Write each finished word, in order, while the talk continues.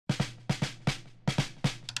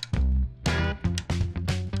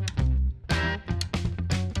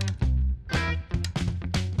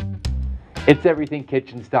It's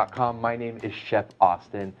everythingkitchens.com. My name is Chef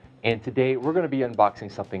Austin, and today we're going to be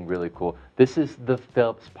unboxing something really cool. This is the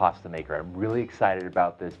Philips pasta maker. I'm really excited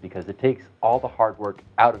about this because it takes all the hard work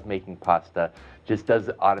out of making pasta, just does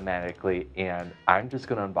it automatically, and I'm just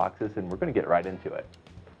going to unbox this and we're going to get right into it.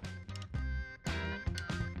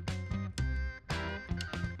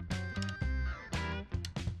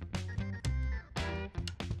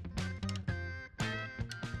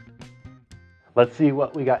 Let's see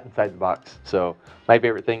what we got inside the box. So my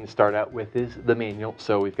favorite thing to start out with is the manual.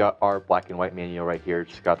 So we've got our black and white manual right here.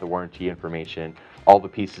 It's got the warranty information, all the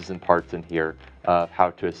pieces and parts in here,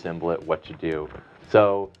 how to assemble it, what to do.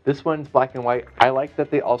 So this one's black and white. I like that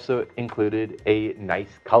they also included a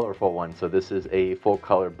nice colorful one. So this is a full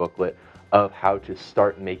color booklet of how to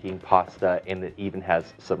start making pasta, and it even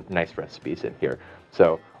has some nice recipes in here.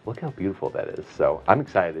 So look how beautiful that is. So I'm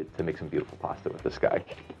excited to make some beautiful pasta with this guy.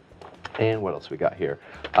 And what else we got here?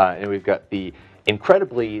 And we've got the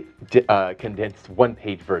incredibly condensed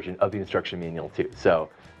one-page version of the instruction manual too. So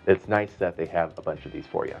it's nice that they have a bunch of these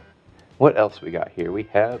for you. What else we got here? We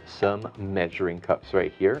have some measuring cups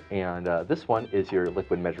right here, and this one is your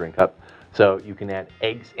liquid measuring cup. So you can add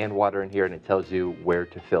eggs and water in here, and it tells you where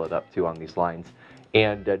to fill it up to on these lines.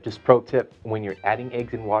 And just pro tip, when you're adding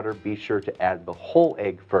eggs and water, be sure to add the whole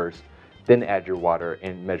egg first, then add your water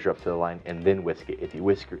and measure up to the line and then whisk it. If you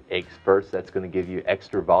whisk your eggs first, that's going to give you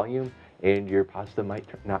extra volume and your pasta might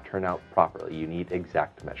not turn out properly. You need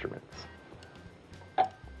exact measurements.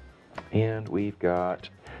 And we've got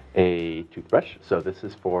a toothbrush. So this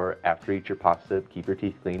is for after you eat your pasta, keep your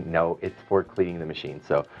teeth clean. No, it's for cleaning the machine.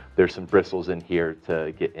 So there's some bristles in here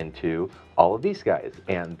to get into all of these guys.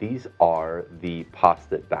 And these are the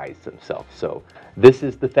pasta dies themselves. So this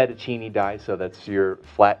is the fettuccine die. So that's your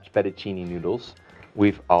flat fettuccine noodles.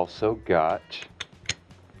 We've also got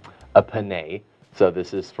a penne. So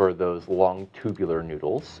this is for those long tubular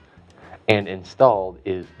noodles. And installed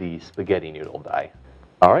is the spaghetti noodle die.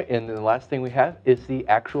 All right, and then the last thing we have is the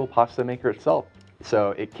actual pasta maker itself.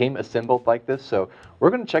 So it came assembled like this. So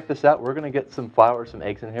we're going to check this out. We're going to get some flour, some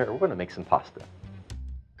eggs in here, and we're going to make some pasta.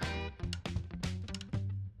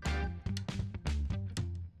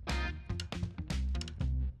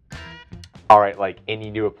 All right, like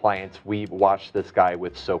any new appliance, we washed this guy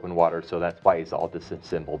with soap and water, so that's why he's all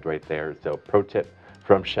disassembled right there. So pro tip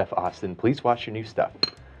from Chef Austin, please wash your new stuff.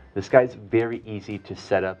 This guy's very easy to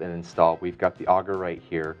set up and install. We've got the auger right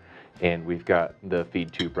here, and we've got the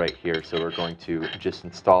feed tube right here. So we're going to just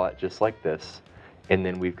install it just like this. And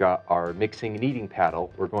then we've got our mixing and kneading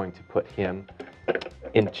paddle. We're going to put him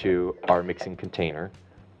into our mixing container.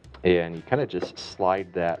 And you kind of just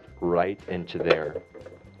slide that right into there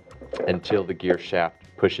until the gear shaft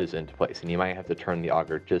pushes into place. And you might have to turn the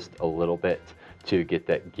auger just a little bit to get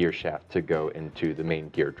that gear shaft to go into the main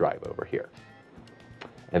gear drive over here.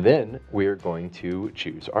 And then we're going to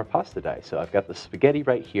choose our pasta die. So I've got the spaghetti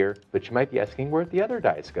right here, but you might be asking where'd the other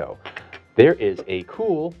dies go? There is a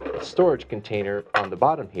cool storage container on the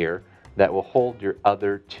bottom here that will hold your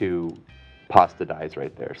other two pasta dies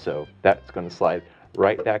right there. So that's going to slide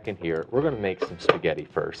right back in here. We're going to make some spaghetti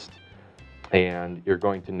first. And you're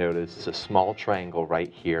going to notice a small triangle right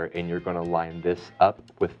here, and you're going to line this up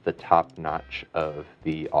with the top notch of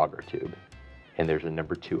the auger tube. And there's a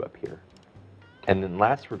number 2 up here. And then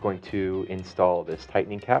last, we're going to install this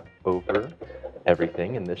tightening cap over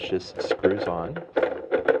everything, and this just screws on.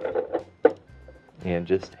 And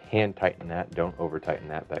just hand tighten that, don't over tighten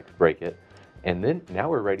that, that could break it. And then now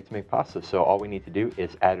we're ready to make pasta. So all we need to do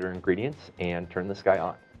is add our ingredients and turn this guy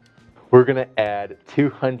on. We're gonna add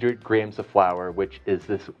 200 grams of flour, which is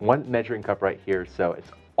this one measuring cup right here, so it's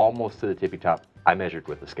almost to the tippy top. I measured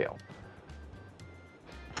with the scale.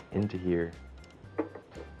 Into here.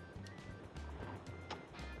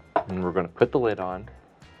 And we're going to put the lid on,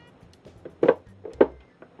 and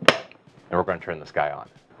we're going to turn this guy on.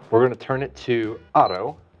 We're going to turn it to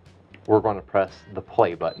auto. We're going to press the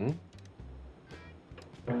play button,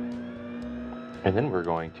 and then we're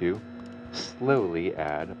going to slowly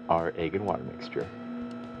add our egg and water mixture.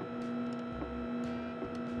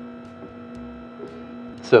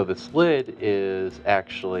 So this lid is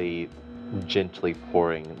actually gently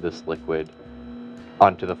pouring this liquid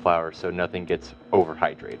onto the flour so nothing gets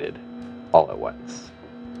overhydrated all at once.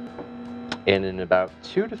 And in about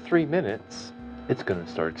 2 to 3 minutes, it's going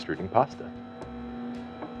to start extruding pasta.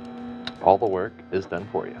 All the work is done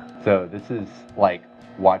for you. So this is like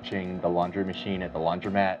watching the laundry machine at the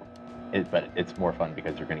laundromat, but it's more fun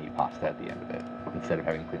because you're going to eat pasta at the end of it instead of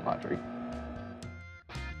having clean laundry.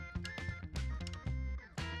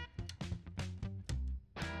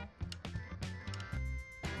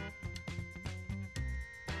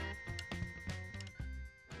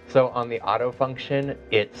 So on the auto function,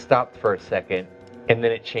 it stopped for a second and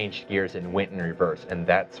then it changed gears and went in reverse. And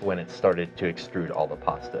that's when it started to extrude all the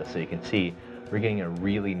pasta. So you can see we're getting a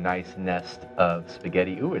really nice nest of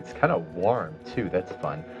spaghetti. Ooh, it's kind of warm too. That's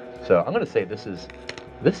fun. So I'm going to say this is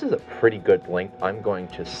a pretty good length. I'm going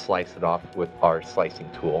to slice it off with our slicing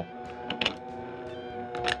tool.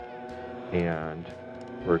 And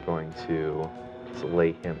we're going to just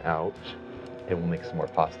lay him out and we'll make some more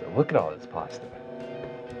pasta. Look at all this pasta.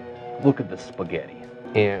 Look at the spaghetti.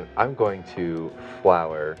 And I'm going to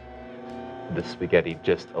flour the spaghetti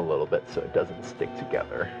just a little bit so it doesn't stick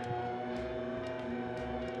together.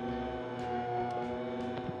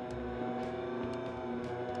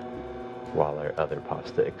 While our other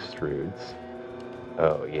pasta extrudes.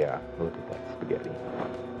 Oh yeah, look at that spaghetti.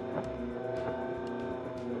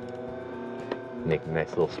 Make a nice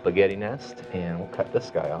little spaghetti nest, and we'll cut this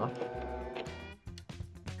guy off.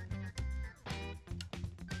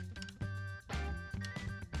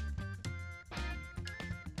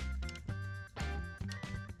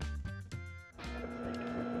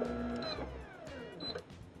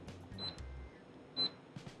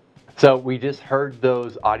 So we just heard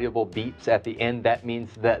those audible beeps at the end. That means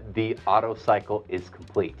that the auto cycle is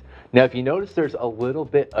complete. Now, if you notice there's a little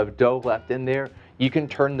bit of dough left in there, you can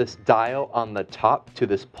turn this dial on the top to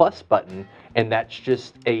this plus button, and that's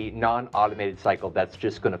just a non-automated cycle. That's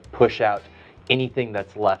just going to push out anything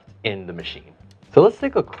that's left in the machine. So let's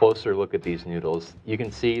take a closer look at these noodles. You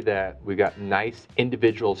can see that we got nice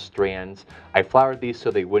individual strands. I floured these so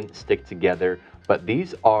they wouldn't stick together, but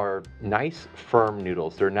these are nice firm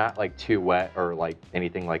noodles. They're not like too wet or like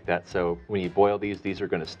anything like that. So when you boil these are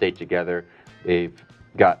going to stay together. They've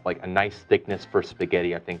got like a nice thickness for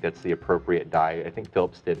spaghetti. I think that's the appropriate dye. I think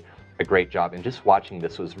Philips did a great job. And just watching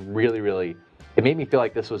this was really, it made me feel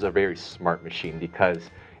like this was a very smart machine because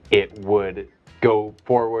it would go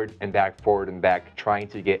forward and back, trying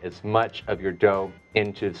to get as much of your dough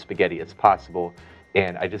into the spaghetti as possible.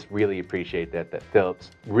 And I just really appreciate that Philips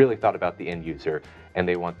really thought about the end user and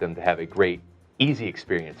they want them to have a great, easy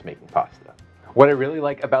experience making pasta. What I really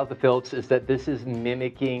like about the Philips is that this is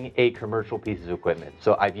mimicking a commercial piece of equipment.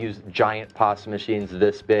 So I've used giant pasta machines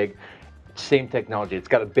this big, same technology. It's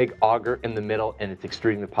got a big auger in the middle and it's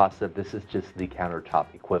extruding the pasta. This is just the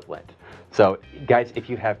countertop equivalent. So guys, if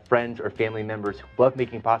you have friends or family members who love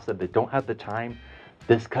making pasta but don't have the time,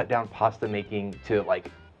 this cut down pasta making to like,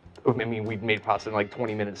 I mean, we've made pasta in like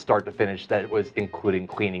 20 minutes start to finish. That was including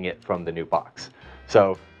cleaning it from the new box.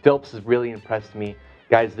 So Philips has really impressed me.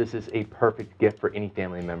 Guys, this is a perfect gift for any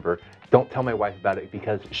family member. Don't tell my wife about it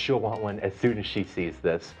because she'll want one as soon as she sees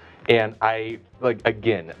this. And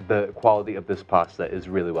again, the quality of this pasta is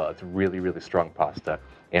really well. It's really strong pasta.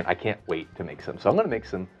 And I can't wait to make some. So I'm gonna make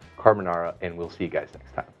some carbonara and we'll see you guys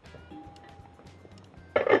next time.